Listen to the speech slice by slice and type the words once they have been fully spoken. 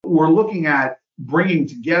we're looking at bringing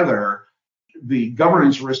together the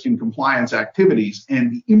governance, risk, and compliance activities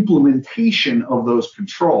and the implementation of those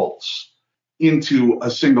controls into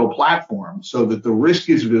a single platform so that the risk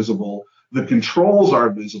is visible, the controls are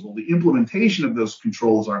visible, the implementation of those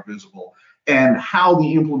controls are visible, and how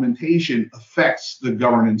the implementation affects the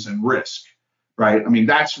governance and risk, right? I mean,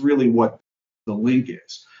 that's really what the link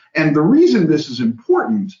is. And the reason this is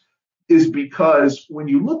important is because when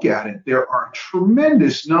you look at it, there are a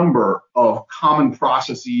tremendous number of common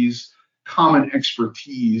processes, common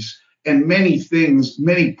expertise, and many things,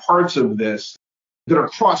 many parts of this that are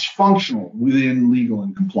cross-functional within legal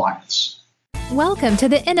and compliance. Welcome to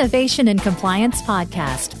the Innovation and Compliance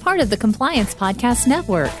Podcast, part of the Compliance Podcast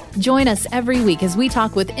Network. Join us every week as we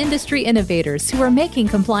talk with industry innovators who are making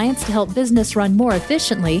compliance to help business run more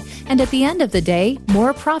efficiently and at the end of the day,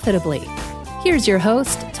 more profitably. Here's your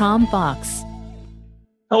host, Tom Fox.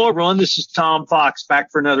 Hello, everyone. This is Tom Fox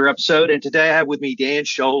back for another episode. And today I have with me Dan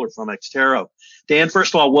Scholler from Extero. Dan,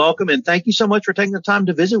 first of all, welcome. And thank you so much for taking the time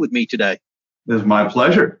to visit with me today. It is my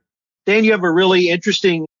pleasure. Dan, you have a really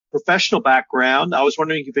interesting professional background. I was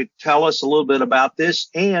wondering if you could tell us a little bit about this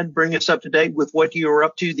and bring us up to date with what you're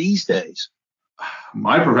up to these days.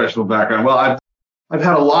 My professional background, well, I've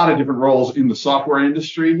had a lot of different roles in the software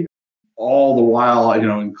industry, all the while,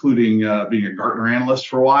 including being a Gartner analyst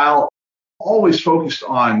for a while, always focused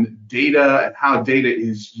on data and how data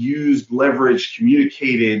is used, leveraged,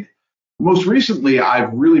 communicated. Most recently,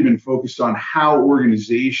 I've really been focused on how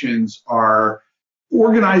organizations are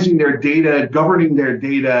organizing their data, governing their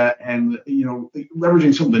data, and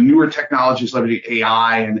leveraging some of the newer technologies, leveraging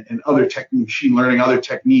AI and other machine learning, other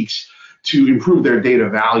techniques to improve their data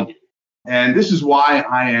value. And this is why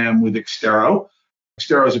I am with Extero.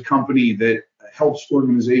 Extero is a company that helps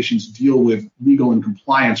organizations deal with legal and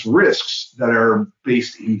compliance risks that are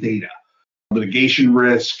based in data, litigation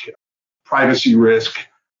risk, privacy risk,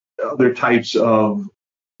 other types of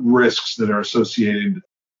risks that are associated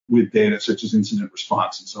with data, such as incident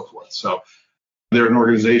response and so forth. So they're an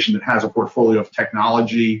organization that has a portfolio of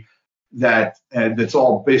technology that's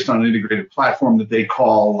all based on an integrated platform that they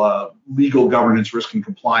call legal governance, risk, and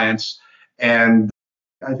compliance. And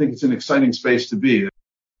I think it's an exciting space to be.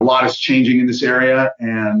 A lot is changing in this area,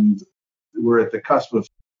 and we're at the cusp of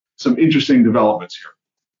some interesting developments here.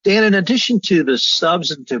 Dan, in addition to the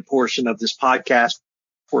substantive portion of this podcast,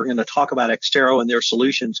 we're going to talk about Extero and their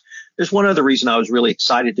solutions. There's one other reason I was really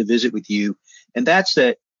excited to visit with you, and that's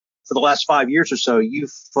that for the last 5 years or so,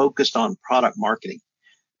 you've focused on product marketing.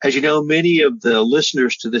 As you know, many of the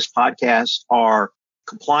listeners to this podcast are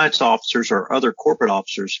compliance officers or other corporate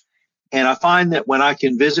officers. And I find that when I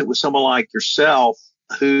can visit with someone like yourself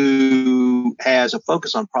who has a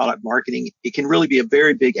focus on product marketing, it can really be a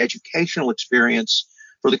very big educational experience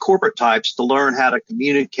for the corporate types to learn how to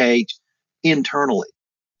communicate internally.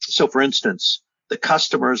 So, for instance, the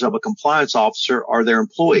customers of a compliance officer are their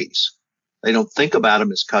employees. They don't think about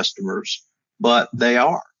them as customers, but they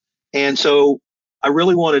are. And so I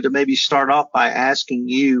really wanted to maybe start off by asking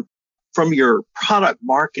you, from your product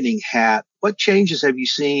marketing hat, what changes have you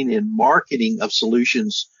seen in marketing of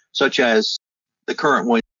solutions such as the current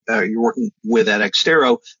one you're working with at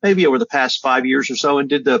Extero, maybe over the past 5 years or so? And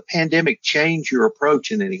did the pandemic change your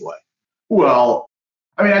approach in any way? Well,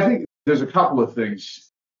 I think there's a couple of things.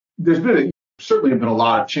 Certainly have been a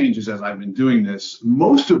lot of changes as I've been doing this,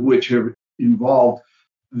 most of which have involved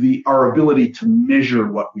our ability to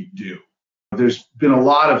measure what we do. There's been a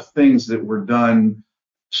lot of things that were done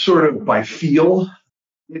sort of by feel.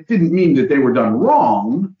 It didn't mean that they were done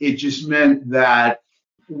wrong. It just meant that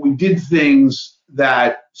we did things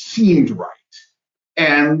that seemed right.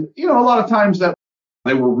 And, a lot of times that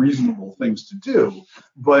they were reasonable things to do,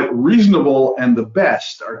 but reasonable and the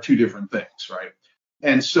best are two different things, right?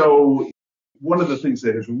 And so one of the things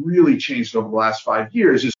that has really changed over the last 5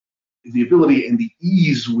 years is the ability and the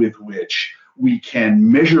ease with which we can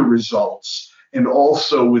measure results and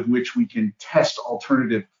also with which we can test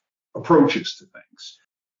alternative approaches to things.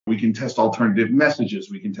 We can test alternative messages.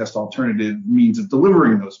 We can test alternative means of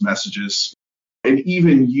delivering those messages, and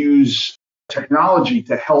even use technology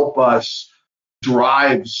to help us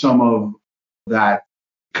drive some of that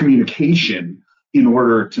communication in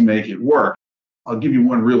order to make it work. I'll give you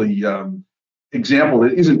one really example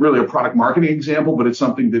that isn't really a product marketing example, but it's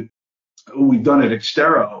something that we've done at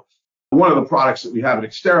Extero. One of the products that we have at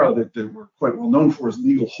Extero that we're quite well known for is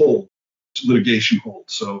legal hold, litigation hold.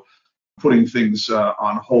 So putting things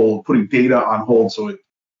on hold, putting data on hold so it's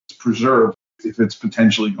preserved if it's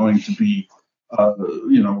potentially going to be,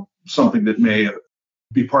 something that may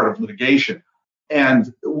be part of litigation.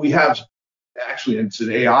 And we have, actually, it's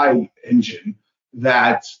an AI engine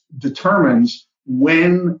that determines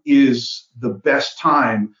when is the best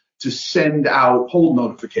time to send out hold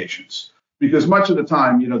notifications. Because much of the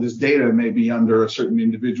time, this data may be under a certain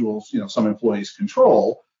individual's, some employee's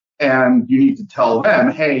control, and you need to tell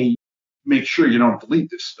them, hey, make sure you don't delete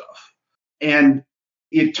this stuff. And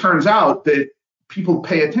it turns out that people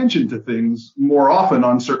pay attention to things more often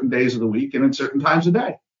on certain days of the week and at certain times of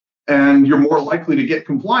day. And you're more likely to get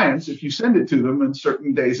compliance if you send it to them in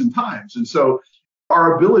certain days and times. And so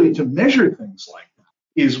our ability to measure things like that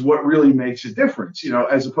is what really makes a difference,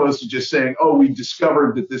 as opposed to just saying, oh, we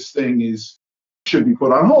discovered that this thing should be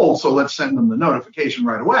put on hold, so let's send them the notification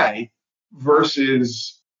right away,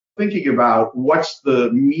 versus thinking about what's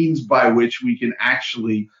the means by which we can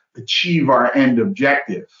actually achieve our end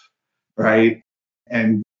objective, right?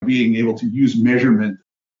 And being able to use measurement,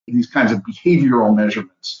 these kinds of behavioral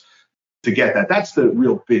measurements to get that. That's the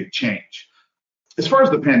real big change. As far as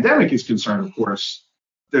the pandemic is concerned, of course,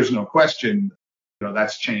 there's no question,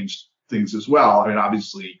 that's changed things as well. I mean,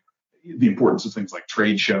 obviously, the importance of things like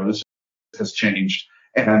trade shows has changed,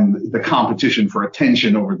 and the competition for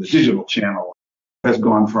attention over the digital channel has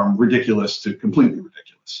gone from ridiculous to completely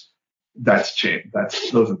ridiculous. That's changed.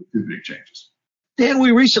 Those are the two big changes. Dan,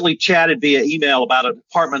 we recently chatted via email about a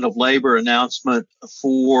Department of Labor announcement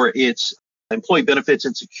for its Employee Benefits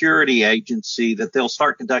and Security Agency that they'll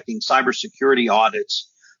start conducting cybersecurity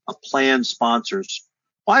audits of plan sponsors.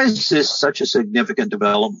 Why is this such a significant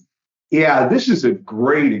development? Yeah, this is a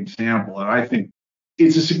great example, and I think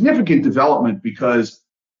it's a significant development because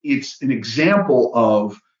it's an example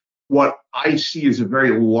of what I see as a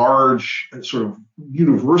very large, sort of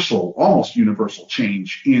universal, almost universal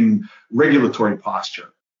change in regulatory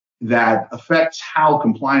posture that affects how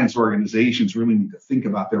compliance organizations really need to think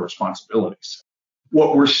about their responsibilities.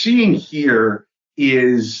 What we're seeing here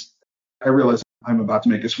is, I realize I'm about to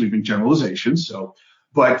make a sweeping generalization,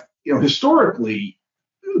 but historically,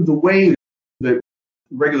 the way that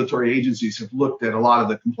regulatory agencies have looked at a lot of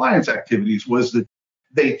the compliance activities was that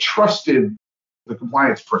they trusted the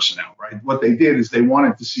compliance personnel, right? What they did is they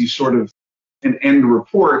wanted to see sort of an end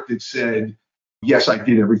report that said, yes, I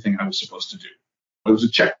did everything I was supposed to do. It was a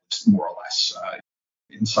checklist, more or less,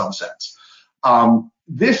 in some sense.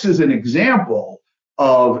 This is an example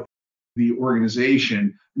of the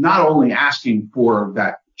organization not only asking for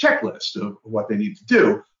that checklist of what they need to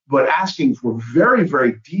do, but asking for very,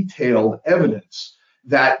 very detailed evidence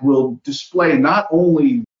that will display not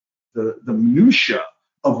only the minutia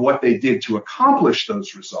of what they did to accomplish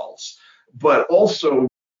those results, but also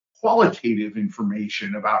qualitative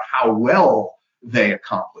information about how well they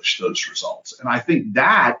accomplished those results. And I think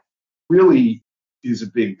that really is a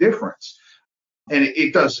big difference. And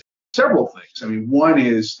it does several things. I mean, one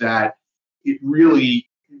is that it really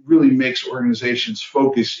makes organizations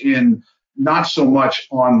focus in not so much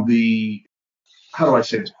on how do I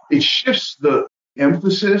say this? It shifts the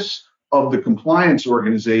emphasis of the compliance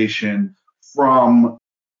organization from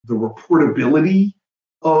the reportability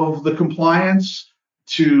of the compliance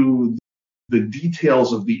to the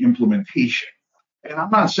details of the implementation. And I'm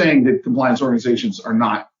not saying that compliance organizations are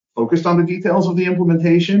not focused on the details of the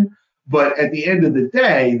implementation, but at the end of the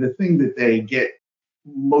day, the thing that they get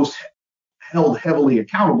most held heavily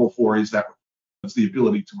accountable for is the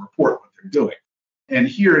ability to report what they're doing. And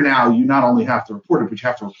here now, you not only have to report it, but you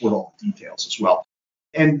have to report all the details as well.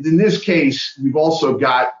 And in this case, we've also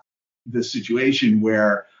got the situation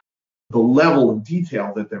where the level of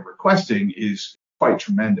detail that they're requesting is quite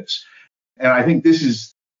tremendous. And I think this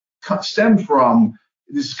is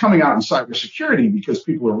coming out in cybersecurity because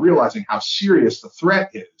people are realizing how serious the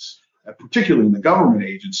threat is, particularly in the government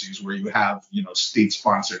agencies where you have,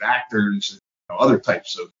 state-sponsored actors and other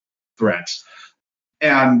types of threats.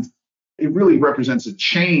 And it really represents a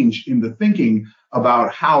change in the thinking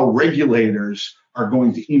about how regulators are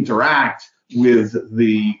going to interact with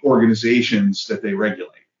the organizations that they regulate.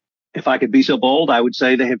 If I could be so bold, I would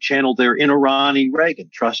say they have channeled their inner Ronnie Reagan,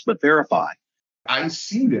 trust but verify. I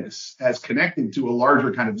see this as connected to a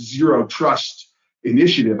larger kind of zero trust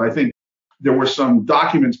initiative. I think there were some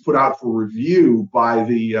documents put out for review by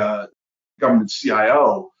the government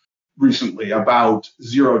CIO recently about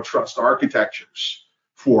zero trust architectures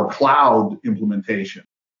for cloud implementation,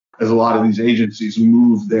 as a lot of these agencies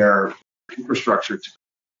move their infrastructure to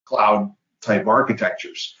cloud type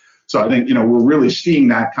architectures. So I think, we're really seeing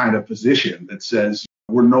that kind of position that says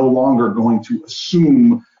we're no longer going to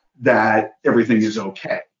assume that everything is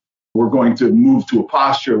okay. We're going to move to a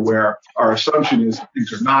posture where our assumption is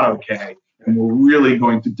things are not okay, and we're really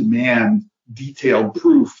going to demand detailed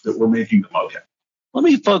proof that we're making them okay. Let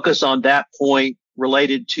me focus on that point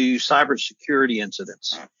related to cybersecurity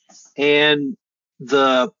incidents. And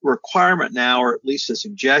the requirement now, or at least a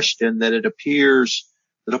suggestion, that it appears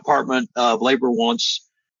the Department of Labor wants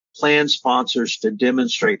plan sponsors to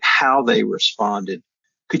demonstrate how they responded.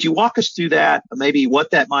 Could you walk us through that, maybe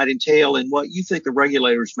what that might entail and what you think the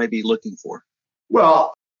regulators may be looking for?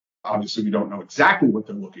 Well, obviously, we don't know exactly what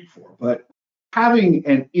they're looking for, but having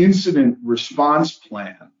an incident response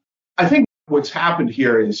plan, I think what's happened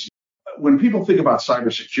here is when people think about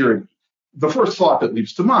cybersecurity, the first thought that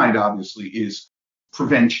leaps to mind, obviously, is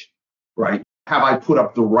prevention, right? Have I put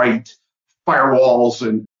up the right firewalls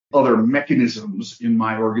and other mechanisms in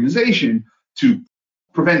my organization to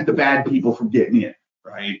prevent the bad people from getting in,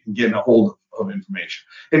 right? And getting a hold of information.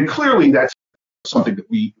 And clearly, that's something that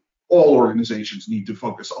all organizations need to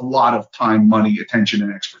focus a lot of time, money, attention,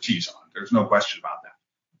 and expertise on. There's no question about that.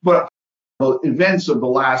 But the events of the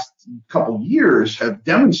last couple of years have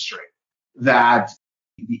demonstrated that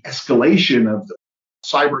the escalation of the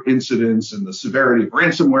cyber incidents and the severity of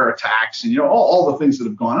ransomware attacks and all the things that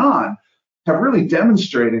have gone on have really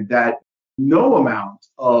demonstrated that no amount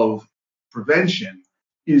of prevention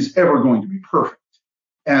is ever going to be perfect.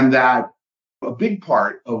 And that a big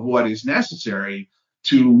part of what is necessary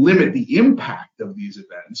to limit the impact of these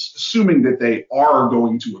events, assuming that they are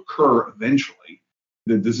going to occur eventually,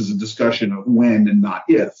 that this is a discussion of when and not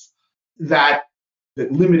if, that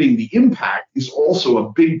limiting the impact is also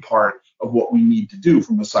a big part of what we need to do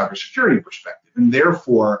from a cybersecurity perspective. And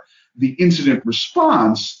therefore, the incident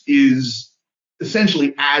response is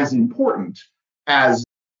essentially as important as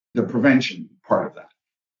the prevention part of that.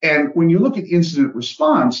 And when you look at incident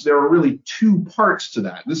response, there are really two parts to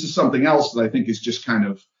that. This is something else that I think is just kind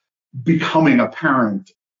of becoming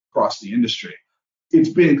apparent across the industry. It's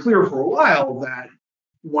been clear for a while that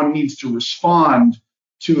one needs to respond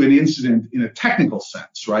to an incident in a technical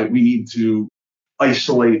sense, right? We need to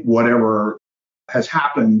isolate whatever has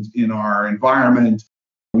happened in our environment.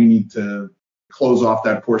 We need to close off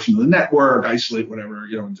that portion of the network, isolate whatever,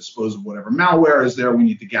 and dispose of whatever malware is there. We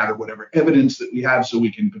need to gather whatever evidence that we have so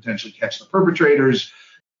we can potentially catch the perpetrators.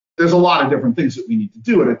 There's a lot of different things that we need to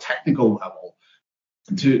do at a technical level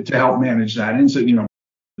to help manage that. And so,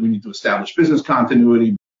 we need to establish business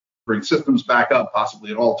continuity, bring systems back up,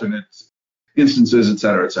 possibly at alternate instances, et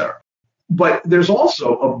cetera, et cetera. But there's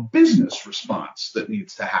also a business response that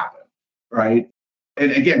needs to happen, right?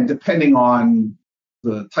 And again, depending on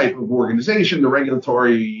the type of organization, the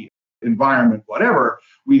regulatory environment, whatever,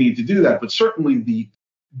 we need to do that. But certainly the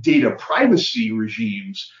data privacy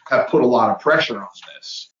regimes have put a lot of pressure on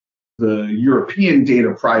this. The European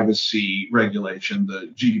data privacy regulation,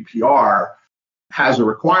 the GDPR, has a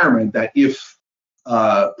requirement that if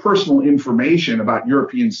personal information about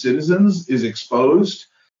European citizens is exposed,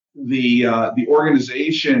 the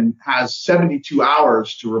organization has 72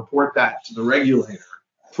 hours to report that to the regulator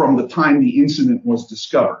from the time the incident was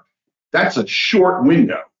discovered. That's a short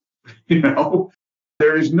window.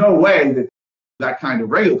 There is no way that kind of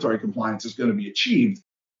regulatory compliance is going to be achieved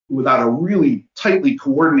without a really tightly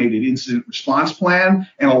coordinated incident response plan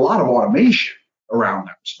and a lot of automation around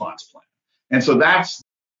that response plan. And so that's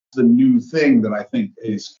the new thing that I think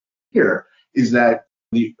is here, is that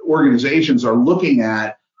the organizations are looking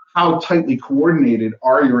at how tightly coordinated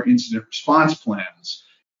are your incident response plans?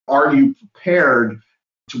 Are you prepared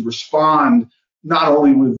to respond not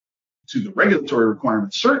only to the regulatory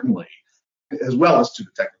requirements, certainly, as well as to the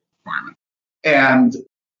technical requirement, and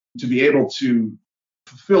to be able to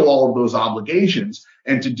fulfill all of those obligations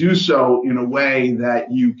and to do so in a way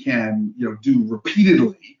that you can do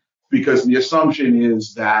repeatedly, because the assumption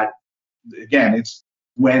is that, again, it's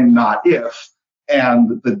when, not if,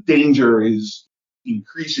 and the danger is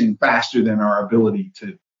increasing faster than our ability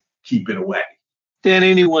to keep it away. Dan,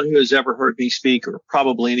 anyone who has ever heard me speak, or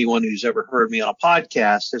probably anyone who's ever heard me on a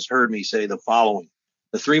podcast, has heard me say the following.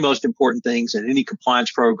 The three most important things in any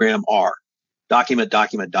compliance program are document,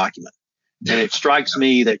 document, document. And it strikes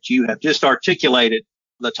me that you have just articulated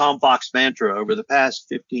the Tom Fox mantra over the past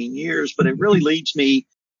 15 years, but it really leads me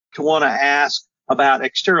to want to ask about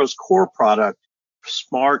Extero's core product,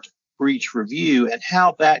 Smart Breach Review, and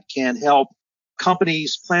how that can help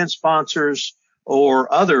companies, plan sponsors,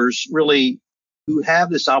 or others really who have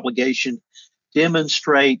this obligation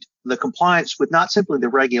demonstrate the compliance with not simply the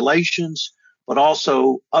regulations, but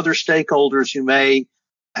also other stakeholders who may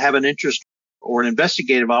have an interest or an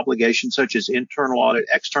investigative obligation, such as internal audit,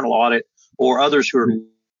 external audit, or others who are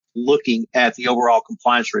looking at the overall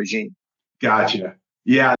compliance regime. Gotcha.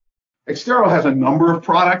 Yeah. Extero has a number of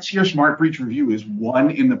products here. Smart Breach Review is one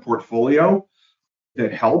in the portfolio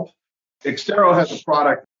that help. Extero has a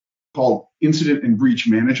product called Incident and Breach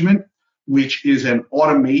Management, which is an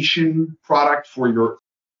automation product for your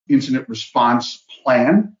incident response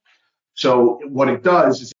plan. So what it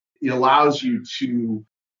does is it allows you to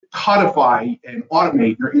codify and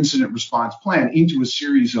automate your incident response plan into a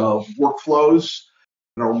series of workflows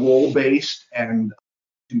that are role-based and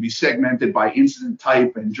can be segmented by incident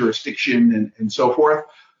type and jurisdiction and so forth,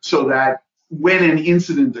 so that when an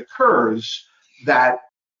incident occurs, that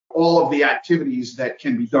all of the activities that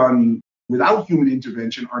can be done without human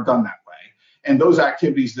intervention are done that way. And those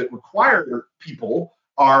activities that require people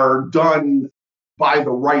are done by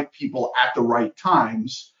the right people at the right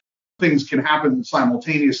times. Things can happen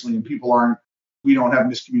simultaneously and we don't have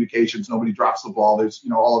miscommunications, nobody drops the ball, there's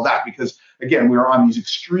all of that, because again, we're on these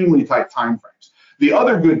extremely tight time frames. The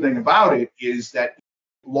other good thing about it is that it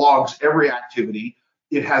logs every activity.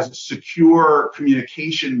 It has a secure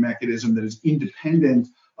communication mechanism that is independent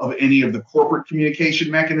of any of the corporate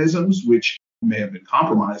communication mechanisms, which may have been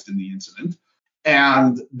compromised in the incident,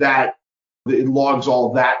 and that it logs all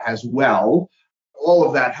of that as well. All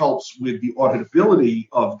of that helps with the auditability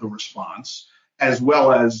of the response, as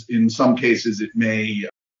well as in some cases it may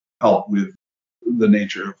help with the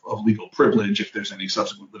nature of legal privilege if there's any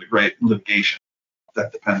subsequent litigation.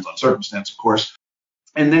 That depends on circumstance, of course.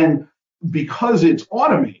 And then because it's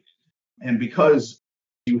automated and because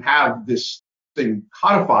you have this thing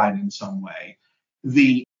codified in some way,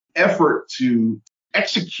 the effort to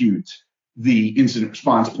execute the incident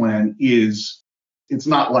response plan it's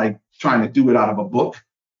not like trying to do it out of a book.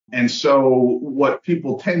 And so what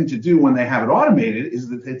people tend to do when they have it automated is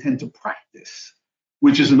that they tend to practice,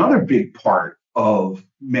 which is another big part of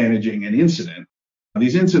managing an incident.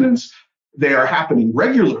 These incidents, they are happening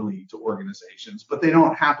regularly to organizations, but they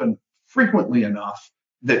don't happen frequently enough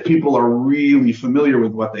that people are really familiar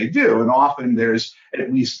with what they do. And often there's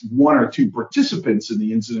at least one or two participants in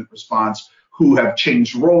the incident response who have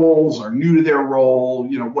changed roles, are new to their role,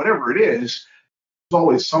 whatever it is. There's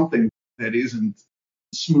always something that isn't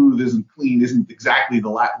smooth, isn't clean, isn't exactly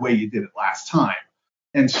the way you did it last time.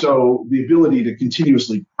 And so the ability to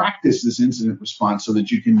continuously practice this incident response so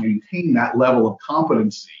that you can maintain that level of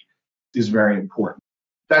competency is very important.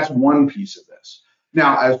 That's one piece of this.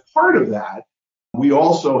 Now, as part of that, we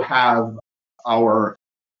also have our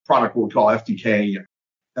product, what we call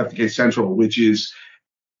FTK Central, which is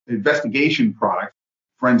an investigation product,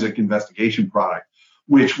 forensic investigation product,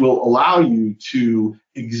 which will allow you to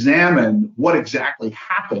examine what exactly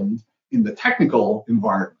happened in the technical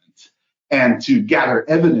environment and to gather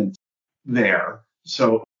evidence there.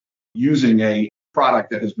 So using a product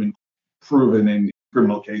that has been proven in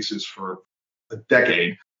criminal cases for a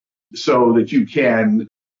decade, so that you can,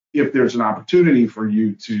 if there's an opportunity for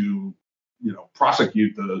you to,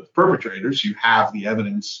 prosecute the perpetrators, you have the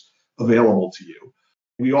evidence available to you.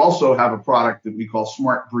 We also have a product that we call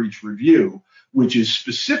Smart Breach Review, which is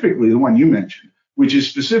specifically the one you mentioned, which is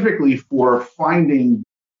specifically for finding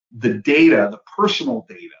the data, the personal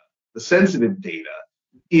data, the sensitive data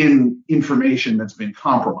in information that's been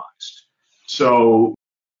compromised. So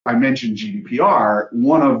I mentioned GDPR.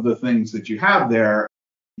 One of the things that you have there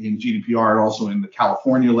in GDPR and also in the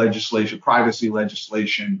California legislation, privacy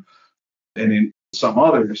legislation, and in some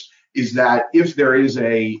others, is that if there is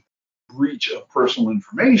a breach of personal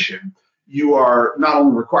information, you are not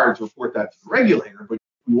only required to report that to the regulator, but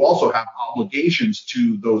you also have obligations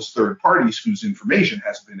to those third parties whose information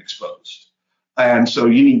has been exposed. And so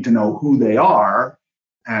you need to know who they are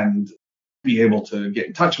and be able to get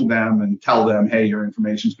in touch with them and tell them, hey, your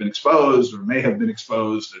information's been exposed or may have been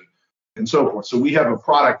exposed and so forth. So we have a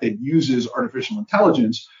product that uses artificial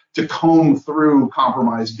intelligence to comb through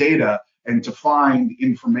compromised data and to find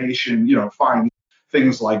information, find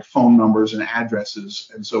things like phone numbers and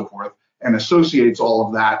addresses and so forth, and associates all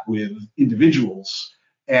of that with individuals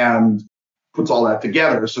and puts all that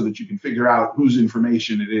together so that you can figure out whose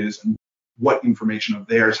information it is and what information of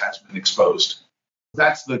theirs has been exposed.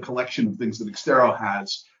 That's the collection of things that Extero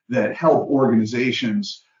has that help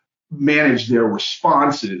organizations manage their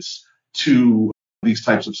responses to these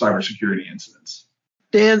types of cybersecurity incidents.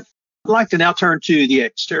 Dan, I'd like to now turn to the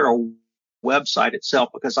Extero website itself,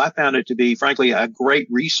 because I found it to be, frankly, a great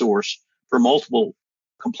resource for multiple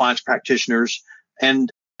compliance practitioners.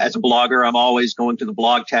 And as a blogger, I'm always going to the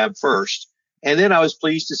blog tab first. And then I was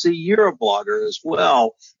pleased to see you're a blogger as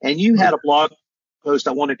well. And you had a blog post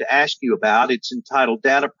I wanted to ask you about. It's entitled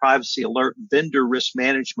Data Privacy Alert Vendor Risk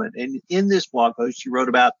Management. And in this blog post, you wrote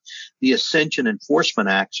about the Ascension enforcement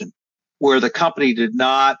action, where the company did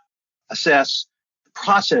not assess the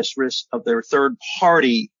process risks of their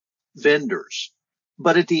third-party vendors.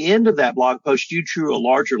 But at the end of that blog post, you drew a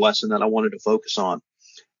larger lesson that I wanted to focus on.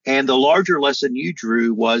 And the larger lesson you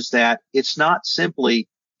drew was that it's not simply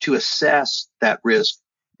to assess that risk,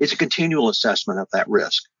 It's a continual assessment of that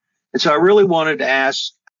risk. And so I really wanted to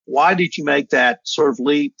ask, why did you make that sort of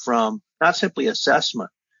leap from not simply assessment,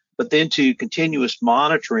 but then to continuous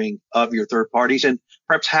monitoring of your third parties? And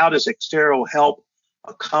perhaps how does Extero help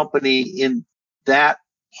a company in that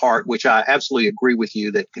part, which I absolutely agree with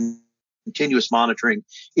you that continuous monitoring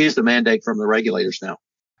is the mandate from the regulators now?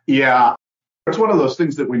 Yeah, it's one of those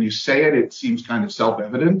things that when you say it, it seems kind of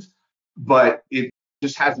self-evident, but it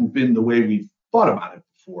just hasn't been the way we've thought about it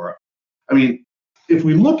before. I mean, if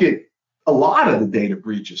we look at a lot of the data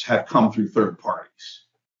breaches have come through third parties.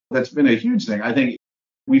 That's been a huge thing. I think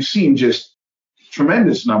we've seen just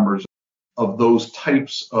tremendous numbers of those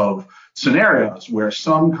types of scenarios where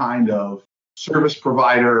some kind of service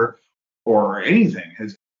provider or anything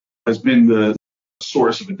has been the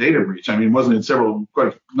source of a data breach. I mean, wasn't it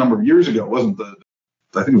quite a number of years ago,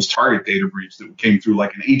 I think it was Target data breach that came through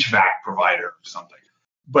like an HVAC provider or something.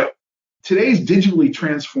 But today's digitally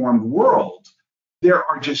transformed world, there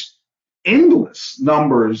are just endless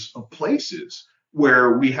numbers of places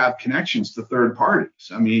where we have connections to third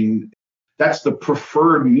parties. I mean, that's the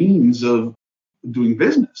preferred means of doing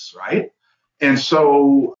business, right? And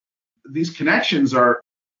so these connections are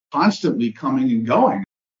constantly coming and going.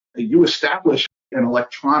 You establish an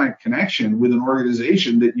electronic connection with an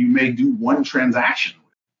organization that you may do one transaction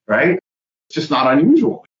with, right? It's just not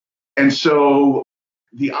unusual. And so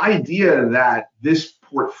the idea that this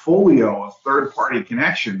portfolio of third-party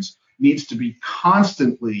connections needs to be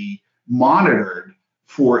constantly monitored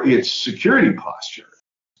for its security posture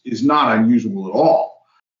is not unusual at all.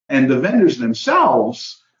 And the vendors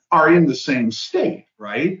themselves are in the same state,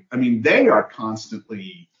 right? I mean, they are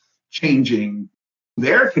constantly changing who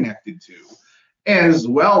they're connected to, as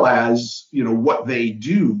well as, what they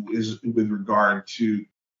do is with regard to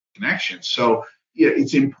connections. So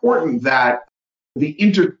it's important that the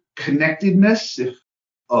interconnectedness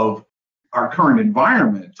of our current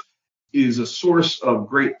environment is a source of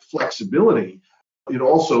great flexibility. It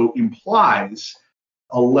also implies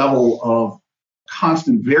a level of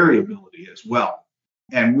constant variability as well.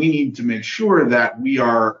 And we need to make sure that we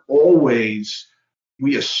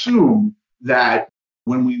assume that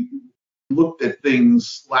when we looked at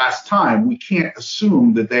things last time, we can't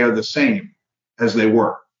assume that they are the same as they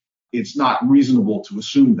were. It's not reasonable to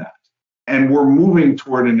assume that. And we're moving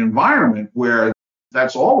toward an environment where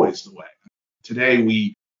that's always the way.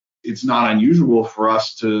 Today, it's not unusual for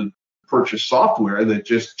us to purchase software that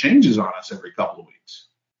just changes on us every couple of weeks,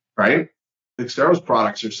 right? Extero's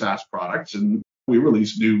products are SaaS products, and we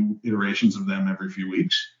release new iterations of them every few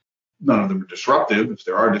weeks. None of them are disruptive. If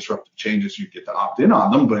there are disruptive changes, you get to opt in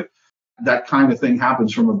on them, but that kind of thing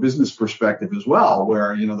happens from a business perspective as well,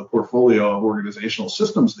 where, the portfolio of organizational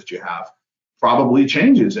systems that you have probably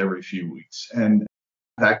changes every few weeks, and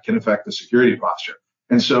that can affect the security posture.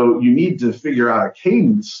 And so you need to figure out a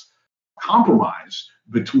cadence compromise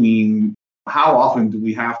between how often do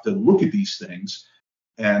we have to look at these things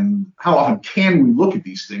and how often can we look at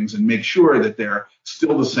these things and make sure that they're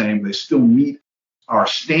still the same, they still meet our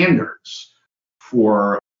standards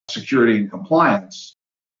for security and compliance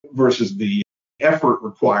versus the effort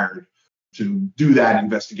required to do that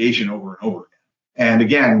investigation over and over again. And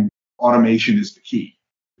again, automation is the key.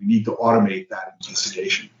 We need to automate that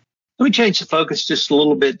investigation. Let me change the focus just a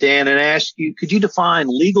little bit, Dan, and ask you, could you define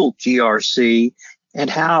legal GRC and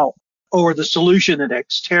how, or the solution that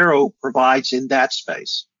Extero provides in that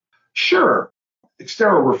space? Sure.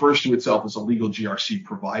 Extero refers to itself as a legal GRC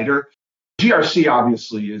provider. GRC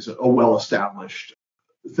obviously is a well-established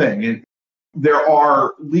thing, and there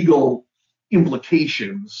are legal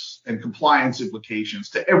implications and compliance implications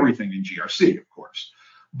to everything in GRC, of course.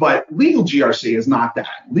 But legal GRC is not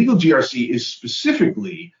that. Legal GRC is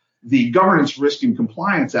specifically the governance, risk, and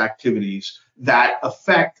compliance activities that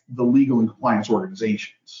affect the legal and compliance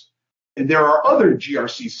organizations. And there are other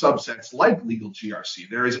GRC subsets like legal GRC.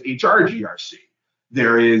 There is HR GRC.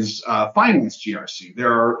 There is finance GRC.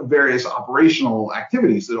 There are various operational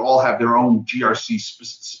activities that all have their own GRC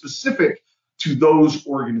specific to those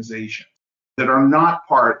organizations that are not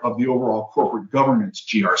part of the overall corporate governance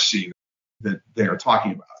GRC that they are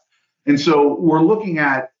talking about. And so we're looking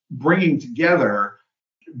at bringing together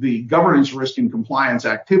the governance, risk, and compliance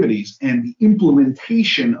activities and the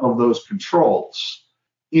implementation of those controls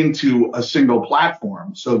into a single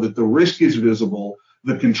platform so that the risk is visible,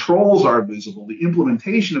 the controls are visible, the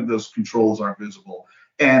implementation of those controls are visible,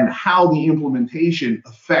 and how the implementation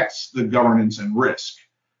affects the governance and risk,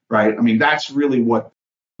 right? I mean, that's really what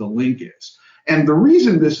the link is. And the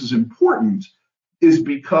reason this is important is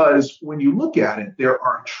because when you look at it, there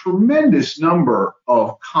are a tremendous number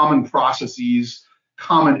of common processes,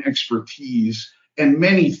 common expertise, and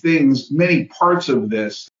many things, many parts of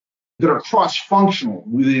this that are cross-functional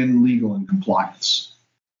within legal and compliance.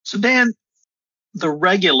 So Dan, the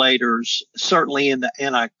regulators, certainly in the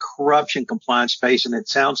anti-corruption compliance space, and it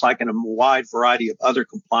sounds like in a wide variety of other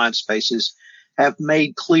compliance spaces, have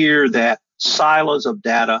made clear that silos of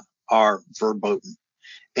data are verboten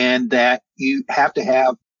and that you have to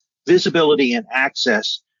have visibility and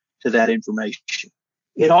access to that information.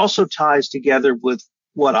 It also ties together with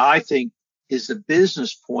what I think is the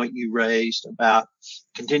business point you raised about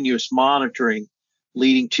continuous monitoring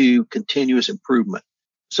leading to continuous improvement.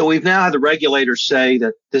 So we've now had the regulators say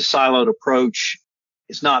that this siloed approach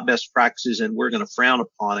is not best practices and we're going to frown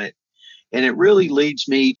upon it. And it really leads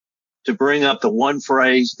me to bring up the one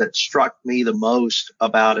phrase that struck me the most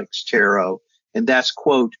about Extero, and that's,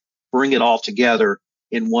 quote, bring it all together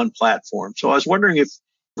in one platform. So I was wondering if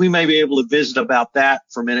we may be able to visit about that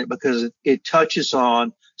for a minute, because it touches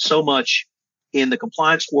on so much in the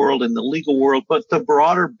compliance world, in the legal world, but the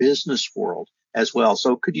broader business world as well.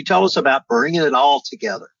 So could you tell us about bringing it all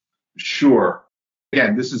together? Sure.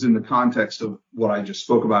 Again, this is in the context of what I just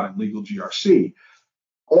spoke about in legal GRC.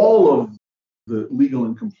 All of the legal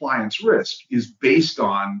and compliance risk is based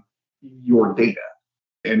on your data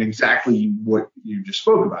and exactly what you just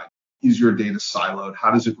spoke about. Is your data siloed?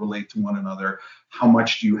 How does it relate to one another? How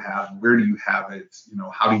much do you have? Where do you have it?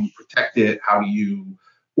 How do you protect it? How do you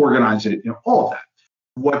organize it? All of that.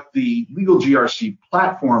 What the legal GRC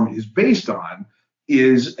platform is based on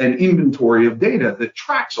is an inventory of data that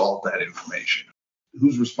tracks all of that information.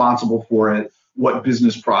 Who's responsible for it? What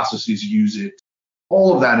business processes use it?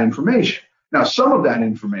 All of that information. Now, some of that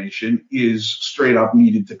information is straight up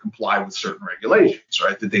needed to comply with certain regulations,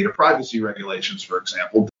 right? The data privacy regulations, for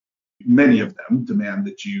example, many of them demand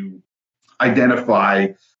that you identify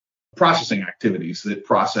processing activities that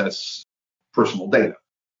process personal data.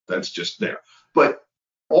 That's just there. But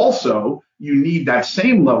also, you need that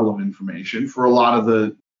same level of information for a lot of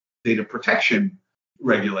the data protection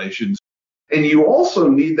regulations. And you also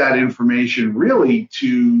need that information really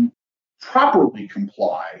to properly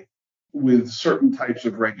comply with certain types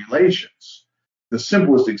of regulations. The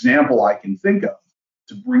simplest example I can think of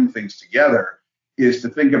to bring things together is to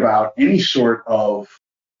think about any sort of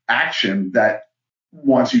action that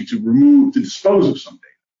wants you to dispose of some data.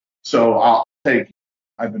 So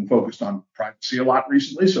I've been focused on privacy a lot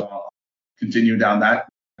recently, so I'll continue down that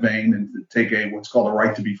vein and take what's called a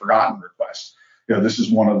right to be forgotten request. This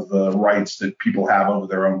is one of the rights that people have over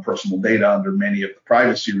their own personal data under many of the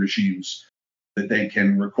privacy regimes, that they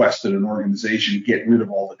can request that an organization get rid of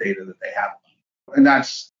all the data that they have. And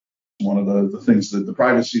that's one of the things that the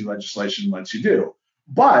privacy legislation lets you do.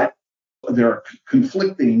 But there are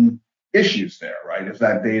conflicting issues there, right? If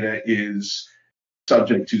that data is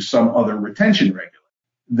subject to some other retention regulator,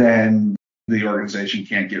 then the organization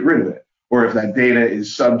can't get rid of it. Or if that data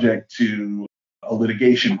is subject to a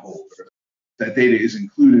litigation hold, or that data is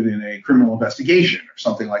included in a criminal investigation or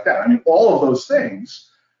something like that. I mean, all of those things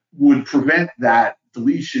would prevent that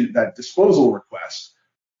deletion, that disposal request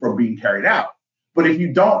from being carried out. But if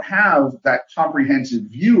you don't have that comprehensive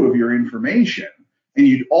view of your information, and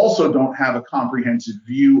you also don't have a comprehensive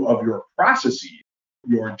view of your processes,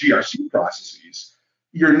 your GRC processes,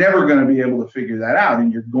 you're never going to be able to figure that out,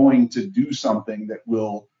 and you're going to do something that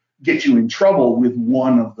will get you in trouble with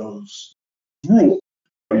one of those rules.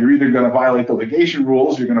 You're either going to violate the litigation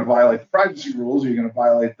rules, you're going to violate the privacy rules, or you're going to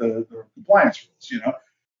violate the compliance rules.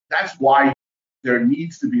 That's why there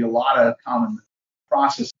needs to be a lot of common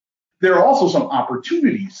processes. There are also some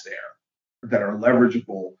opportunities there that are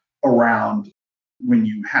leverageable around when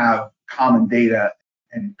you have common data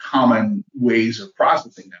and common ways of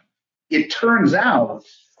processing them. It turns out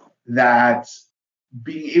that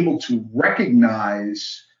being able to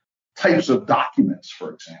recognize types of documents,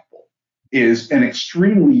 for example, is an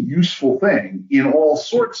extremely useful thing in all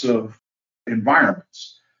sorts of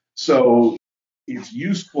environments. So it's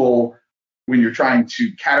useful when you're trying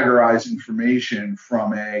to categorize information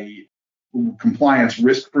from a compliance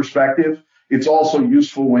risk perspective. It's also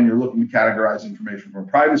useful when you're looking to categorize information from a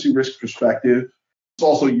privacy risk perspective. It's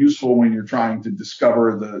also useful when you're trying to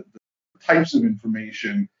discover the types of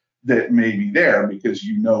information that may be there, because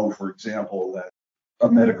for example, that a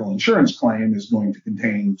medical insurance claim is going to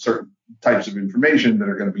contain certain types of information that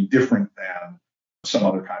are going to be different than some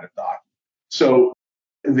other kind of document. So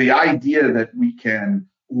the idea that we can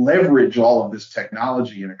leverage all of this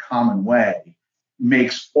technology in a common way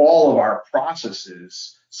makes all of our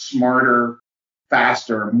processes smarter,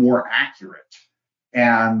 faster, more accurate,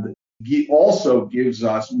 and also gives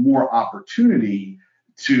us more opportunity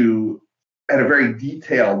to, at a very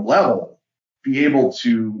detailed level, be able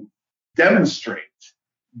to demonstrate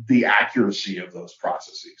the accuracy of those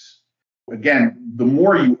processes. Again, the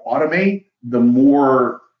more you automate, the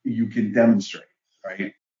more you can demonstrate,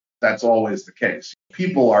 right? That's always the case.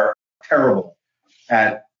 People are terrible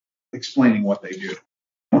at explaining what they do.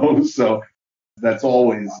 So that's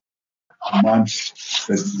always a mantra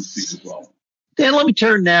that you see as well. Dan, let me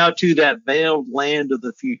turn now to that veiled land of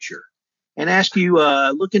the future and ask you,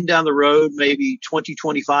 looking down the road, maybe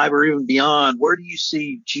 2025 or even beyond, where do you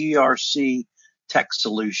see GRC tech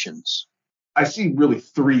solutions? I see really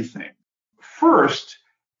three things. First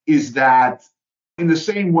is that in the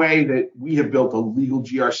same way that we have built a legal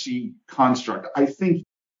GRC construct, I think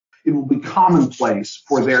it will be commonplace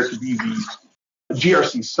for there to be these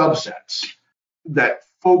GRC subsets that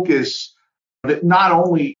focus, that not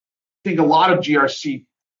only, I think a lot of GRC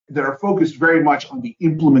that are focused very much on the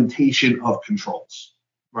implementation of controls,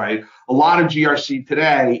 right? A lot of GRC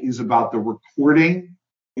today is about the recording.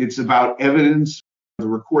 It's about evidence, the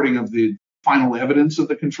recording of the final evidence of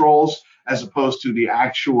the controls, as opposed to the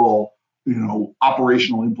actual,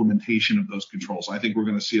 operational implementation of those controls. I think we're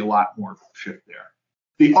going to see a lot more shift there.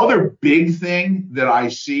 The other big thing that I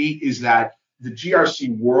see is that the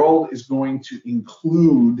GRC world is going to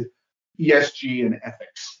include ESG and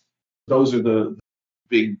ethics. Those are the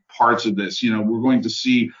big parts of this. We're going to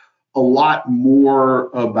see a lot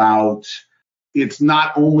more about, it's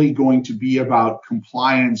not only going to be about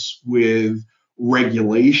compliance with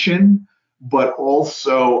regulation, but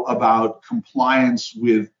also about compliance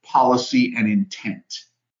with policy and intent.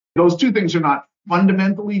 Those two things are not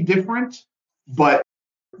fundamentally different, but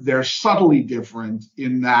they're subtly different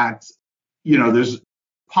in that, there's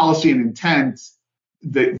policy and intent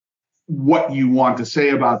that what you want to say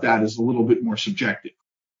about that is a little bit more subjective.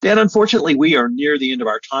 Dan, unfortunately, we are near the end of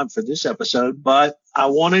our time for this episode, but I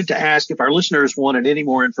wanted to ask if our listeners wanted any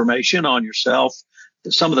more information on yourself,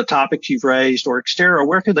 some of the topics you've raised, or Extero,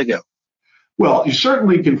 where could they go? Well, you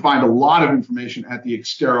certainly can find a lot of information at the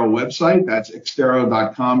Extero website. That's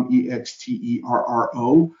extero.com,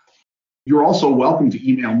 EXTERRO. You're also welcome to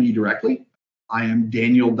email me directly. I am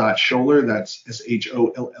Daniel.Scholler, that's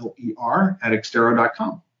SHOLLER, at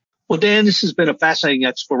extero.com. Well, Dan, this has been a fascinating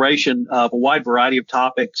exploration of a wide variety of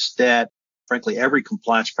topics that, frankly, every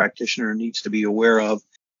compliance practitioner needs to be aware of.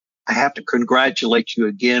 I have to congratulate you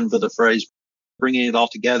again for the phrase bringing it all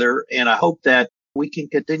together, and I hope that we can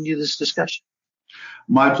continue this discussion.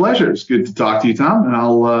 My pleasure. It's good to talk to you, Tom, and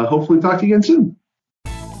I'll hopefully talk to you again soon.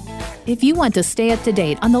 If you want to stay up to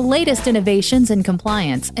date on the latest innovations in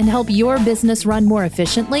compliance and help your business run more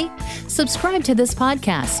efficiently, subscribe to this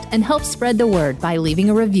podcast and help spread the word by leaving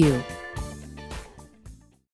a review.